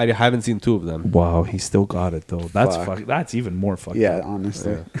I haven't seen two of them. Wow, he still got it though. That's Fuck. That's even more fucked Yeah, up.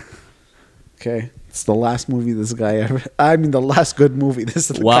 honestly. Okay. It's the last movie this guy ever... I mean, the last good movie this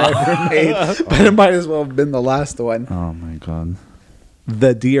guy ever made. But it might as well have been the last one. Oh my god.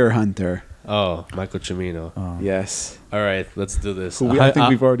 The Deer Hunter. Oh, Michael Cimino. Yes. All right, let's do this. Who I think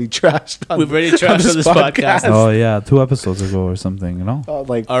we've already trashed on we've already trashed on this podcast. Oh yeah, 2 episodes ago or something. You know.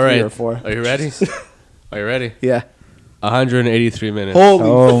 like All 3 right, or 4. Are you ready? Are you ready? Yeah. 183 minutes.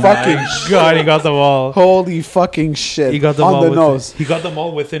 Holy fucking god, he got them all. Holy fucking shit. He got them on all the within, nose. He got them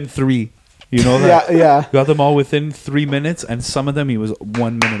all within 3. You know that? Yeah. Got them all within 3 minutes, and some of them he was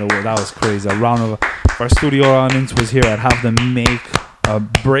 1 minute away. That was crazy. A round of if our studio audience was here, I'd have them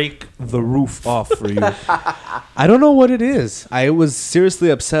break the roof off for you. I don't know what it is. I was seriously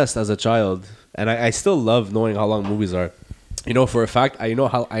obsessed as a child, and I still love knowing how long movies are. You know, for a fact, I know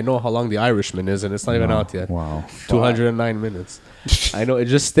how long The Irishman is, and it's not even out yet. Wow. 209 minutes. I know, it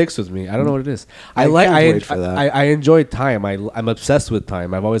just sticks with me. I don't know what it is. I can't wait for that. I enjoy time. I'm obsessed with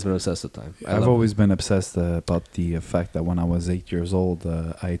time. I've always been obsessed with time. I've always been obsessed about the fact that when I was 8 years old,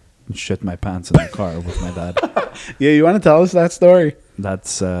 I shit my pants in the car with my dad. Yeah, you want to tell us that story?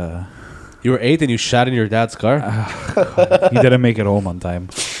 That's You were 8 and you shat in your dad's car. he didn't make it home on time.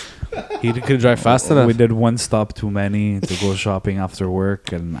 He couldn't drive fast enough. We did one stop too many to go shopping after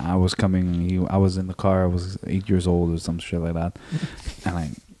work, and I was coming. I was in the car. I was 8 years old or some shit like that,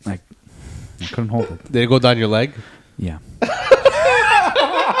 and I couldn't hold it. Did it go down your leg? Yeah.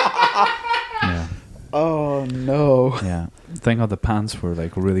 Yeah. Oh, no. Yeah. Thank God the pants were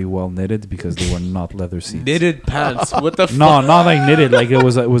like really well knitted because they were not leather seats. Knitted pants. What the fuck? No, not like knitted. Like it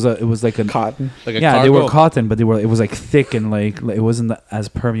was like a Cotton. Like a yeah, cargo? they were cotton, but it was like thick and like it wasn't as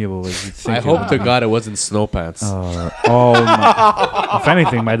permeable as you think. I hope to God it wasn't snow pants. If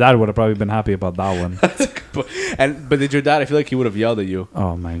anything, my dad would have probably been happy about that one. But did your dad? I feel like he would have yelled at you.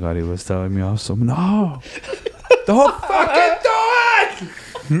 Oh my God, he was telling me off so no. Don't fucking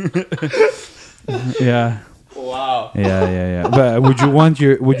do it. Yeah. Wow. Yeah. But would you want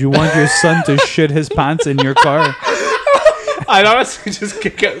your son to shit his pants in your car? I'd honestly just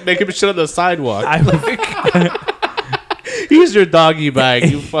make him shit on the sidewalk. I like, Here's your doggy bag,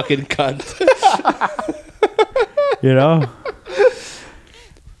 you fucking cunt. you know.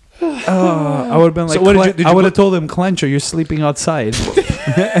 I would have been like, So what did you I would have told him, clench, or you're sleeping outside.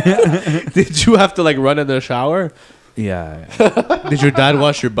 Did you have to like run in the shower? Yeah. Did your dad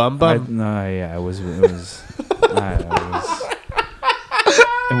wash your bum bum? No, yeah, it was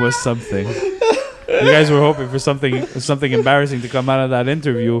something. You guys were hoping for something embarrassing to come out of that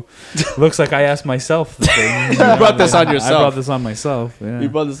interview. Looks like I asked myself the thing. You brought this on yourself. I brought this on myself. Yeah. You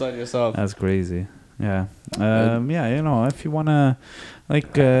brought this on yourself. That's crazy. Yeah. Yeah, you know, if you want to,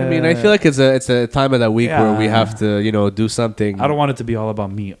 like... I mean, I feel like it's a time of that week where we have to, you know, do something. I don't want it to be all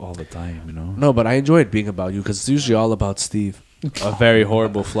about me all the time, you know? No, but I enjoy it being about you because it's usually all about Steve. A very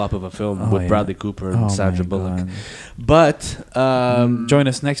horrible flop of a film with Bradley Cooper and Sandra Bullock. God. But join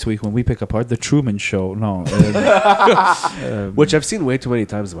us next week when we pick apart The Truman Show. No. which I've seen way too many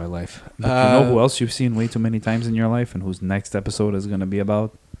times in my life. But you know who else you've seen way too many times in your life and whose next episode is going to be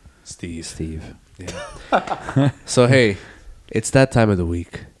about? Steve. Yeah. So, hey, it's that time of the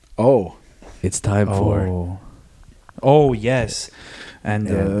week. Oh. It's time for... Oh, yes. And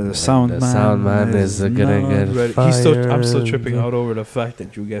the sound man is gonna get ready. fired. I'm still tripping out over the fact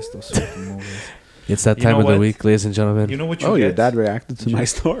that you guessed those certain movies. It's that You time know of the what? week, ladies and gentlemen. You know what you Oh, get? your dad reacted to my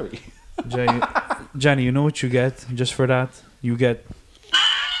story. Johnny, you know what you get just for that? You get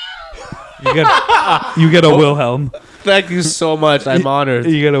a Wilhelm. Thank you so much. I'm honored.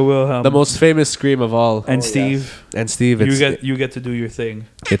 You get a Wilhelm. The most famous scream of all. And Steve, And Steve, it's, you get to do your thing.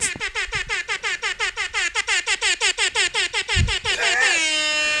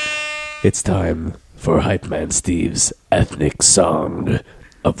 It's time for Hype Man Steve's ethnic song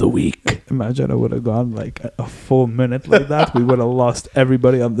of the week. Imagine I would have gone like a full minute like that. We would have lost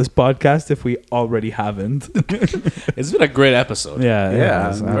everybody on this podcast if we already haven't. It's been a great episode.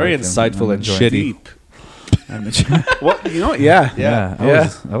 Yeah, Very insightful and shitty. Well, you know, yeah.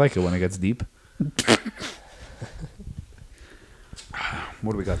 I like it when it gets deep.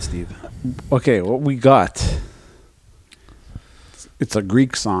 What do we got, Steve? Okay, what we got? It's a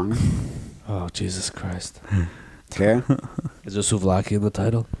Greek song. Oh, Jesus Christ. Okay. Is there souvlaki in the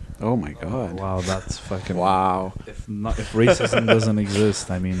title? Oh my God. Wow, that's fucking Wow. If racism doesn't exist,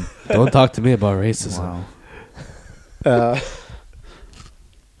 I mean, Don't talk to me about racism. wow.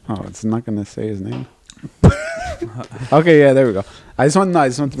 It's not gonna say his name. Okay, yeah, there we go. I just want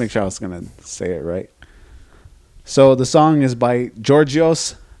to make sure I was gonna say it right. So the song is by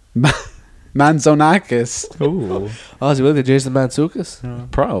Georgios Manzonakis. Ooh, Oh, is he with the Jason Mantzoukas?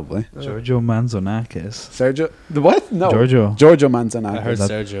 Probably. Giorgio Manzonakis. Sergio. The what? No. Giorgio. Manzonakis. I heard That-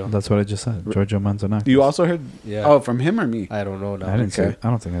 Sergio. That's what I just said. Giorgio Manzonakis. You also heard? Yeah. Oh, from him or me? I don't know now. I didn't say. Okay. I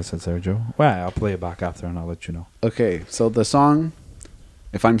don't think I said Sergio. Well, I'll play it back after and I'll let you know. Okay, so the song,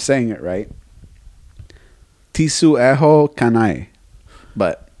 if I'm saying it right, Tisu Eho Kanai,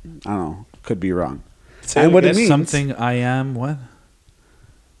 but I don't know, could be wrong. And what it means, Something I am what?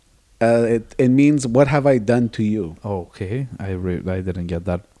 it means what have I done to you? Okay, I didn't get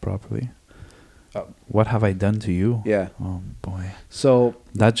that properly. What have I done to you? Yeah. Oh boy, So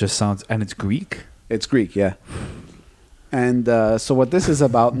that just sounds. And it's Greek. it's Greek, yeah. And so what this is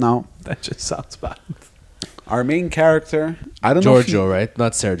about now, That just sounds bad. our main character, I don't know. Giorgio, right?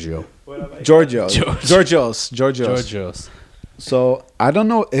 Not Sergio. Georgios. So I don't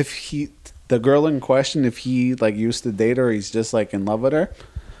know if the girl in question, if he like used to date her, or he's just like in love with her.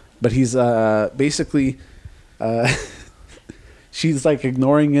 But he's basically, she's like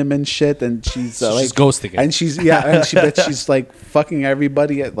ignoring him and shit, and she's like She's ghosting him. and she's like fucking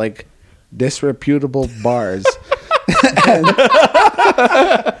everybody at like disreputable bars.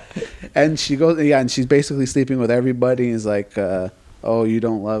 and she goes, and she's basically sleeping with everybody. And is like, oh, you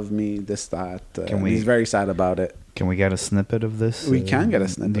don't love me, this, that. Can we- He's very sad about it. Can we get a snippet of this? We can get a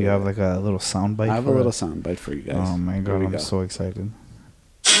snippet Do you of have it. like a little soundbite? I have a little soundbite for you guys. Oh my Here god, we I'm go. so excited.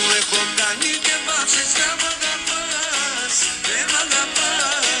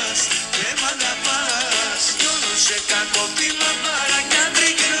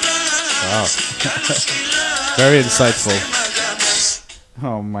 Wow. Very insightful.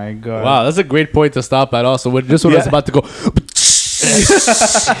 Oh my god. Wow, that's a great point to stop at also. When this one was about to go...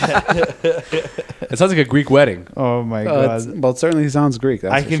 It sounds like a Greek wedding. Oh my Well, it certainly sounds Greek.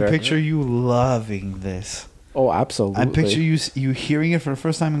 That's I for can sure. picture you loving this. Oh, absolutely. I picture you hearing it for the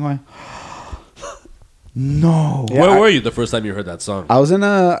first time and going, no. Yeah, Where were you the first time you heard that song? I was in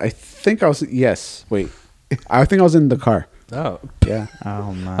I think I was. Yes. Wait. I think I was in the car. Oh. Yeah.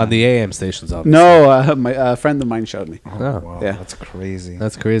 Oh man. On the AM stations, obviously. No, my friend of mine showed me. Oh, Oh. wow, Yeah. that's crazy.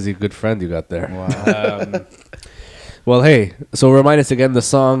 That's crazy. Good friend you got there. Wow. Well, hey, so remind us again the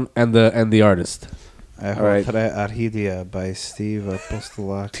song and the artist. All right. Arhidia by Steve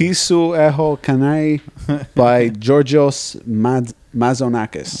Apostolakis. Tisu Eho Kanai by Georgios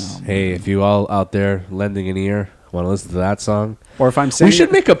Mazonakis. Hey, if you all out there lending an ear want to listen to that song, Or if I'm saying we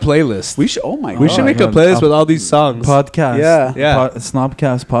should make a playlist. we should. Oh my god. We should make a playlist with all these songs. Podcast. Yeah. Yeah.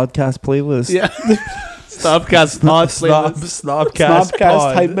 Snobcast podcast playlist. Yeah. Snobcast pod playlist. Snobcast Snobcast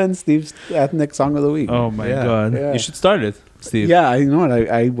pod. type in Steve's ethnic song of the week. Oh my Yeah. god. Yeah. You should start it, Steve. Yeah, I know it.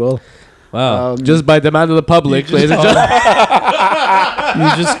 I will. Wow. Just by demand of the public, ladies and gentlemen.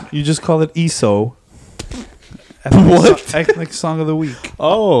 You just call it ESO. What? Ethnic song of the week.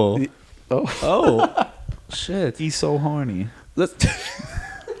 Oh. Oh. Oh. Shit. ESO horny. Let's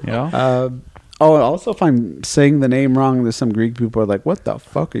You know? Oh, and also if I'm saying the name wrong, there's some Greek people are like, "What the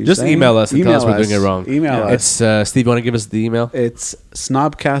fuck are you just saying?" email us and tell us we're doing it wrong. Email us. It's Steve. You want to give us the email? It's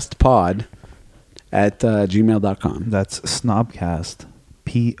snobcastpod@gmail.com. That's Snobcast.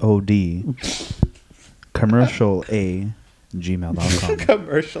 POD. Commercial A. gmail.com.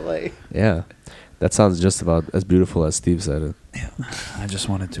 Commercially. Yeah. That sounds just about as beautiful as Steve said it. I just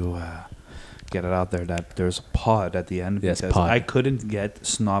wanted to get it out there that there's a pod at the end. Yes, because pod. I couldn't get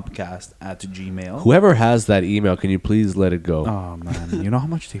snobcast at Gmail. Whoever has that email, can you please let it go? Oh man, you know how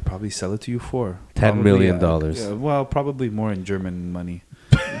much they probably sell it to you for? $10 million. Well, probably more in German money.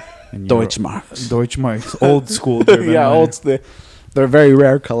 In Deutschmarks. Deutschmarks, old school German Yeah, money. they're very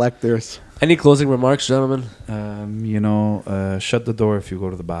rare collectors. Any closing remarks, gentlemen? Shut the door if you go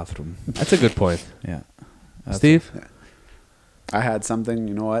to the bathroom. That's a good point. Yeah, Steve? I had something,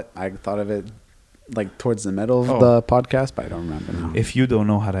 you know what? I thought of it like towards the middle of Oh. the podcast, but I don't remember now. If you don't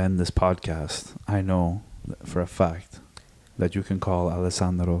know how to end this podcast, I know for a fact that you can call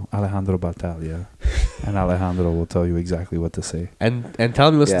Alejandro Bataglia, and Alejandro will tell you exactly what to say. And tell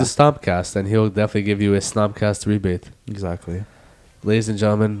him to listen Yeah. to Snobcast, and he'll definitely give you a Snobcast rebate. Exactly. Ladies and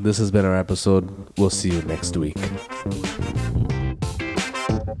gentlemen, this has been our episode. We'll see you next week.